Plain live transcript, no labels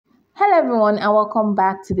Hello everyone and welcome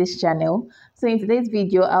back to this channel. So in today's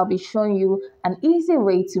video I'll be showing you an easy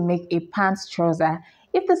way to make a pants trouser.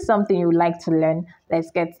 If there's something you would like to learn,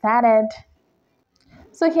 let's get started.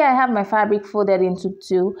 So here I have my fabric folded into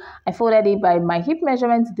two. I folded it by my hip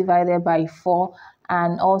measurement divided by 4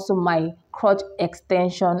 and also my crotch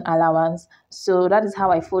extension allowance. So that is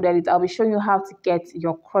how I folded it. I'll be showing you how to get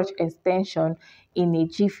your crotch extension in a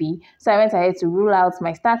jiffy. So I went ahead to rule out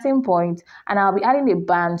my starting point and I'll be adding a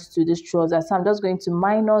band to this trouser. So I'm just going to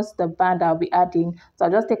minus the band I'll be adding. So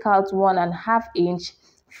I'll just take out 1.5 inch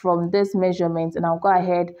from this measurement and I'll go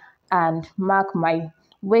ahead and mark my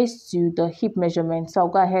waist to the hip measurement. So I'll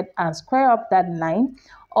go ahead and square up that line.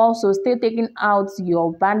 Also, still taking out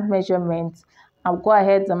your band measurement, I'll go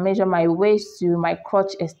ahead and measure my waist to my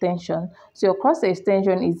crotch extension. So your crotch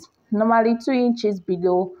extension is normally 2 inches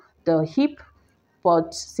below the hip,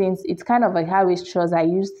 but since it's kind of a high waist trouser, I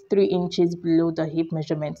used 3 inches below the hip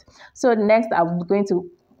measurement. So next I'm going to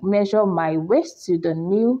measure my waist to the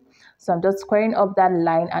new. So I'm just squaring up that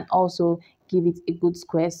line and also give it a good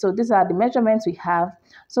square. So these are the measurements we have.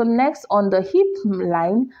 So next on the hip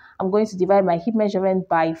line, I'm going to divide my hip measurement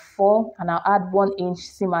by 4 and I'll add 1 inch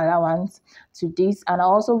seam allowance to this, and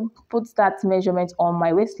I'll also put that measurement on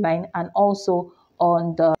my waistline and also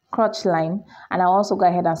on the crotch line, and I'll also go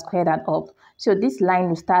ahead and square that up. So this line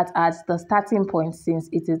will start at the starting point since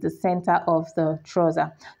it is the center of the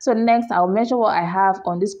trouser. So next I'll measure what I have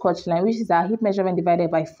on this crotch line, which is our hip measurement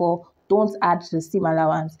divided by 4. Don't add the seam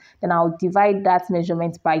allowance. Then I'll divide that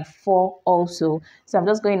measurement by 4 also. So I'm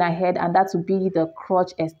just going ahead and that will be the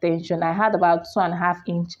crotch extension. I had about 2.5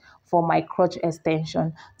 inch for my crotch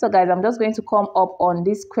extension. So guys, I'm just going to come up on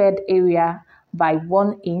this squared area by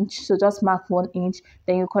 1 inch. So just mark 1 inch.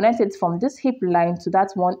 Then you connect it from this hip line to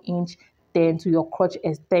that 1 inch, then to your crotch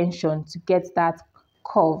extension to get that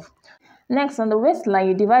curve. Next, on the waistline,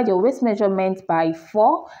 you divide your waist measurement by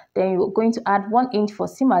 4. Then you're going to add 1 inch for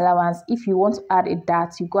seam allowance. If you want to add a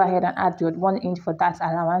dart, you go ahead and add your 1 inch for that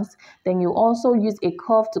allowance. Then you also use a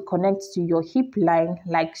curve to connect to your hip line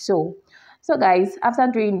like so. So guys, after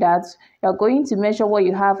doing that, you're going to measure what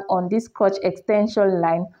you have on this crotch extension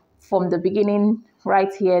line from the beginning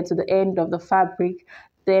right here to the end of the fabric.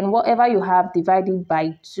 Then whatever you have, divided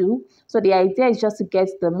by 2. So the idea is just to get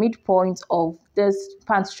the midpoint of this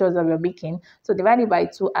pants trouser we're making. So divide it by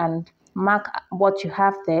 2 and mark what you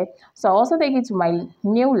have there. So I'll also take it to my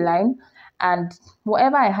new line, and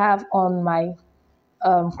whatever I have on my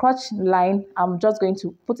crotch line, I'm just going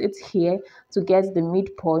to put it here to get the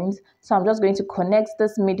midpoint. So I'm just going to connect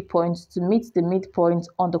this midpoint to meet the midpoint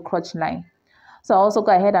on the crotch line. So I'll also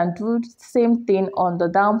go ahead and do the same thing on the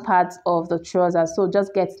down part of the trouser. So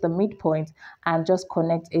just get the midpoint and just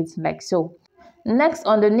connect it like so. Next,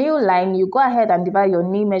 on the new line, you go ahead and divide your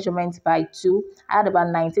knee measurement by 2. Add about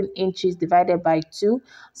 19 inches divided by 2.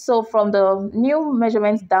 So from the new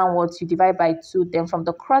measurement downwards, you divide by 2. Then from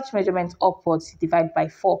the crotch measurement upwards, you divide by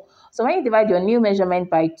 4. So when you divide your new measurement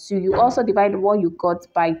by 2, you also divide what you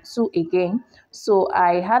got by 2 again. So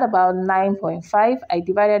I had about 9.5. I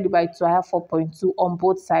divided it by 2. I have 4.2 on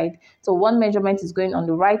both sides. So one measurement is going on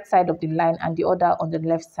the right side of the line and the other on the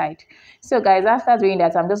left side. So guys, after doing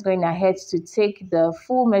that, I'm just going ahead to take the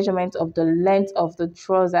full measurement of the length of the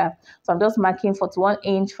trouser. So I'm just marking 41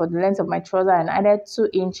 inch for the length of my trouser and added 2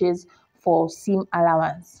 inches for seam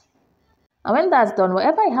allowance. And when that's done,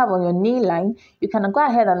 whatever you have on your knee line, you can go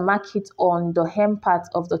ahead and mark it on the hem part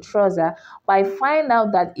of the trouser. But I find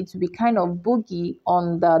out that it will be kind of boogie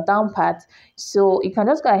on the down part. So you can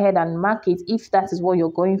just go ahead and mark it if that is what you're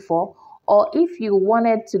going for. Or if you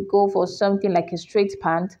wanted to go for something like a straight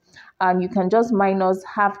pant, and you can just minus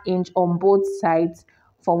 ½ inch on both sides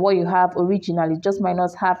from what you have originally, just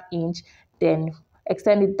minus ½ inch, then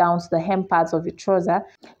extend it down to the hem parts of your trouser.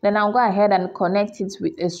 Then I'll go ahead and connect it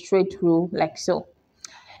with a straight rule like so.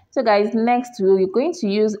 So guys, next you're going to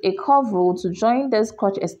use a curve rule to join this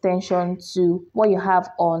crotch extension to what you have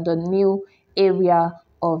on the new area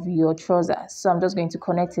of your trouser. So I'm just going to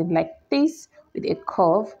connect it like this with a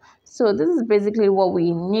curve. So this is basically what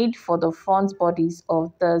we need for the front bodies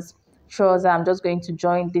of this trouser. I'm just going to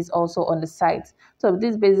join this also on the sides. So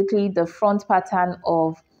this is basically the front pattern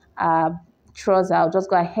of trouser. I'll just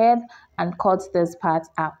go ahead and cut this part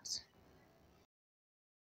out.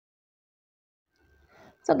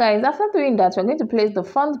 So guys, after doing that, we're going to place the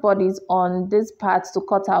front bodies on this part to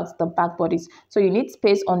cut out the back bodies. So you need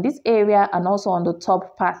space on this area and also on the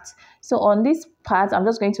top part. So on this part, I'm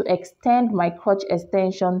just going to extend my crotch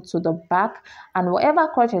extension to the back, and whatever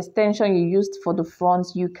crotch extension you used for the front,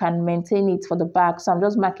 you can maintain it for the back. So I'm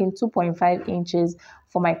just marking 2.5 inches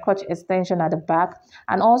for my crotch extension at the back.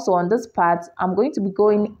 And also on this part, I'm going to be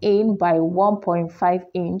going in by 1.5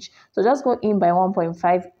 inch. So just go in by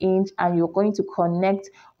 1.5 inch and you're going to connect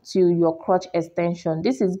to your crotch extension.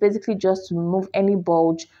 This is basically just to remove any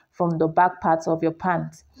bulge from the back parts of your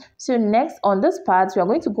pants. So next on this part, we are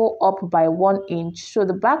going to go up by 1 inch. So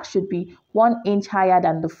the back should be 1 inch higher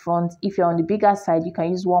than the front. If you're on the bigger side, you can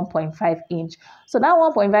use 1.5 inch. So that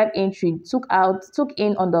 1.5 inch we took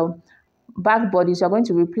in on the back body, so you're going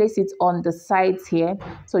to replace it on the sides here.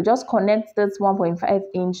 So just connect this 1.5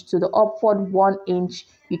 inch to the upward 1 inch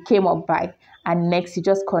you came up by, and next you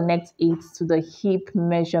just connect it to the hip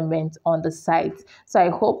measurement on the sides. So I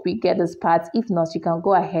hope we get this part. If not, you can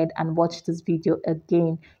go ahead and watch this video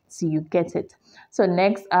again till you get it. So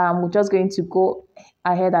next we're just going to go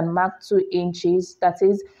ahead and mark 2 inches. That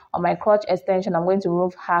is, on my crotch extension I'm going to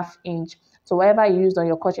remove ½ inch. So whatever you used on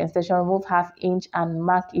your crotch extension, remove ½ inch and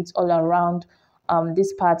mark it all around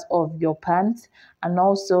this part of your pants. And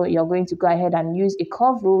also you're going to go ahead and use a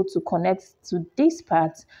curve rule to connect to this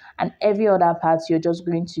part, and every other part you're just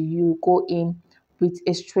going to go in with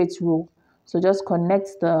a straight rule. So just connect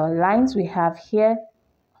the lines we have here,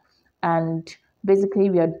 and basically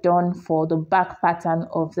we are done for the back pattern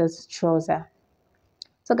of this trouser.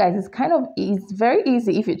 So guys, it's very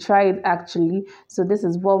easy if you try it actually. So this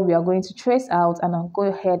is what we are going to trace out, and I'll go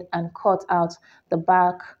ahead and cut out the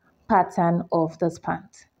back pattern of this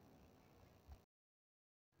pant.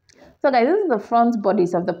 So guys, this is the front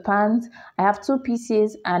bodies of the pant. I have 2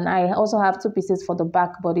 pieces, and I also have 2 pieces for the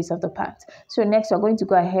back bodies of the pant. So next we're going to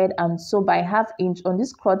go ahead and sew by ½ inch on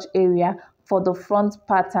this crotch area for the front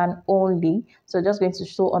pattern only. So just going to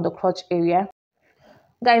sew on the crotch area.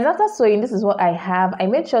 Guys, after sewing, this is what I have. I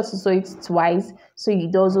made sure to sew it twice so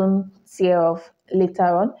it doesn't tear off later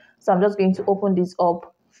on. So I'm just going to open this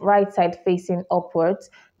up, right side facing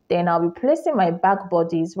upwards. Then I'll be placing my back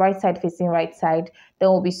bodies right side facing right side. Then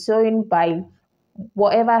we'll be sewing by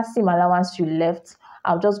whatever seam allowance you left.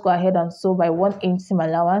 I'll just go ahead and sew by 1 inch seam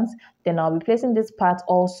allowance. Then I'll be placing this part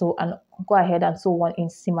also and go ahead and sew 1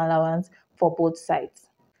 inch seam allowance for both sides.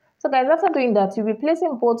 So guys, after doing that, you'll be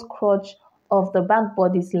placing both crotch of the back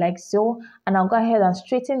bodies like so, and I'll go ahead and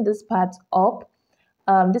straighten this part up.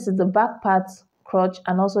 This is the back part crotch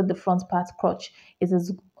and also the front part crotch. It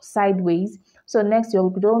is sideways. So next you're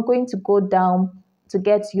going to go down to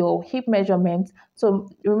get your hip measurement. So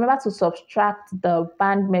remember to subtract the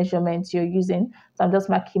band measurement you're using. So I'm just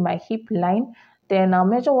marking my hip line. Then I'll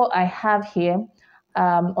measure what I have here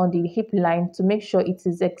on the hip line to make sure it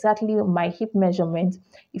is exactly my hip measurement.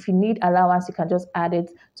 If you need allowance, you can just add it.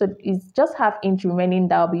 So it's just ½ inch remaining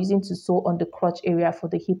that I'll be using to sew on the crotch area for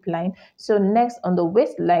the hip line. So next on the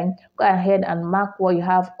waistline, go ahead and mark what you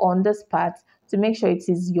have on this part to make sure it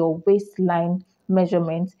is your waistline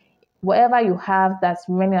measurement. Whatever you have that's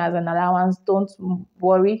remaining as an allowance, don't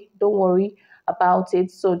worry about it.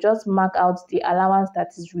 So just mark out the allowance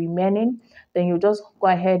that is remaining. Then you just go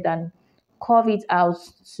ahead and curve it out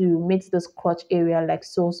to meet this crotch area like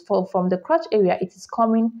so. From the crotch area, it is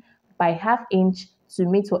coming by ½ inch to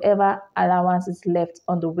meet whatever allowance is left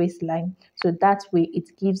on the waistline. So that way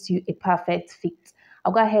it gives you a perfect fit.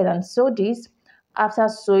 I'll go ahead and sew this. After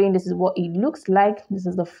sewing, this is what it looks like. This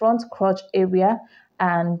is the front crotch area,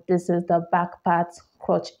 and this is the back part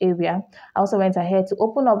crotch area. I also went ahead to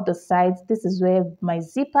open up the sides. This is where my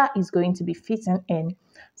zipper is going to be fitting in.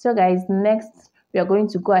 So guys, next we are going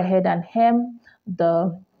to go ahead and hem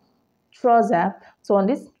the trouser. So on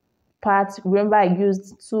this part, remember I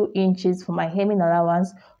used 2 inches for my hemming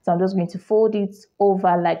allowance. So I'm just going to fold it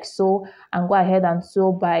over like so and go ahead and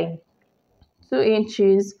sew by 2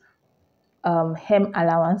 inches hem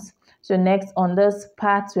allowance. So next on this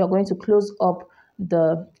part, we are going to close up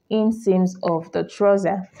the inseams of the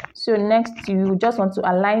trouser. So next you just want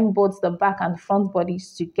to align both the back and front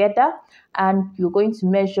bodies together, and you're going to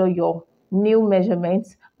measure your new measurement.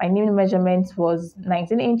 My new measurement was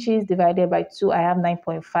 19 inches divided by 2. I have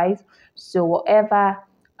 9.5. So whatever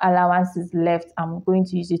allowance is left, I'm going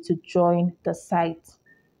to use it to join the sides.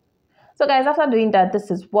 So guys, after doing that,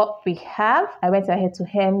 this is what we have. I went ahead to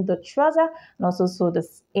hem the trouser and also sew the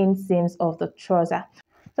inseams of the trouser.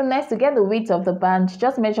 So next, to get the width of the band,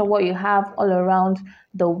 just measure what you have all around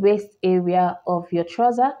the waist area of your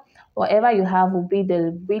trouser. Whatever you have will be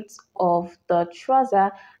the width of the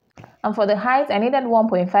trouser. And for the height, I needed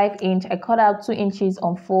 1.5 inch. I cut out 2 inches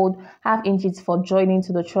on fold, ½ inches for joining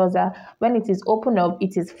to the trouser. When it is open up,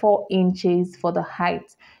 it is 4 inches for the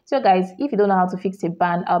height. So guys, if you don't know how to fix a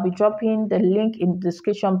band, I'll be dropping the link in the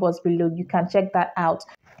description box below. You can check that out.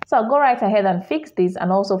 So I'll go right ahead and fix this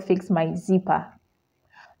and also fix my zipper.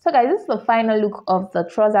 So guys, this is the final look of the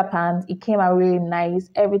trouser pants. It came out really nice,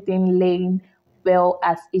 everything laying well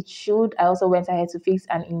as it should. I also went ahead to fix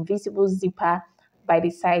an invisible zipper by the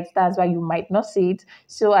sides. That's why you might not see it.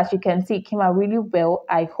 So as you can see, it came out really well.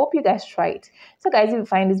 I hope you guys try it. So guys, if you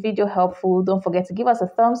find this video helpful, don't forget to give us a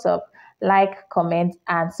thumbs up, like, comment,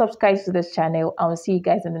 and subscribe to this channel. I will see you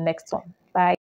guys in the next one.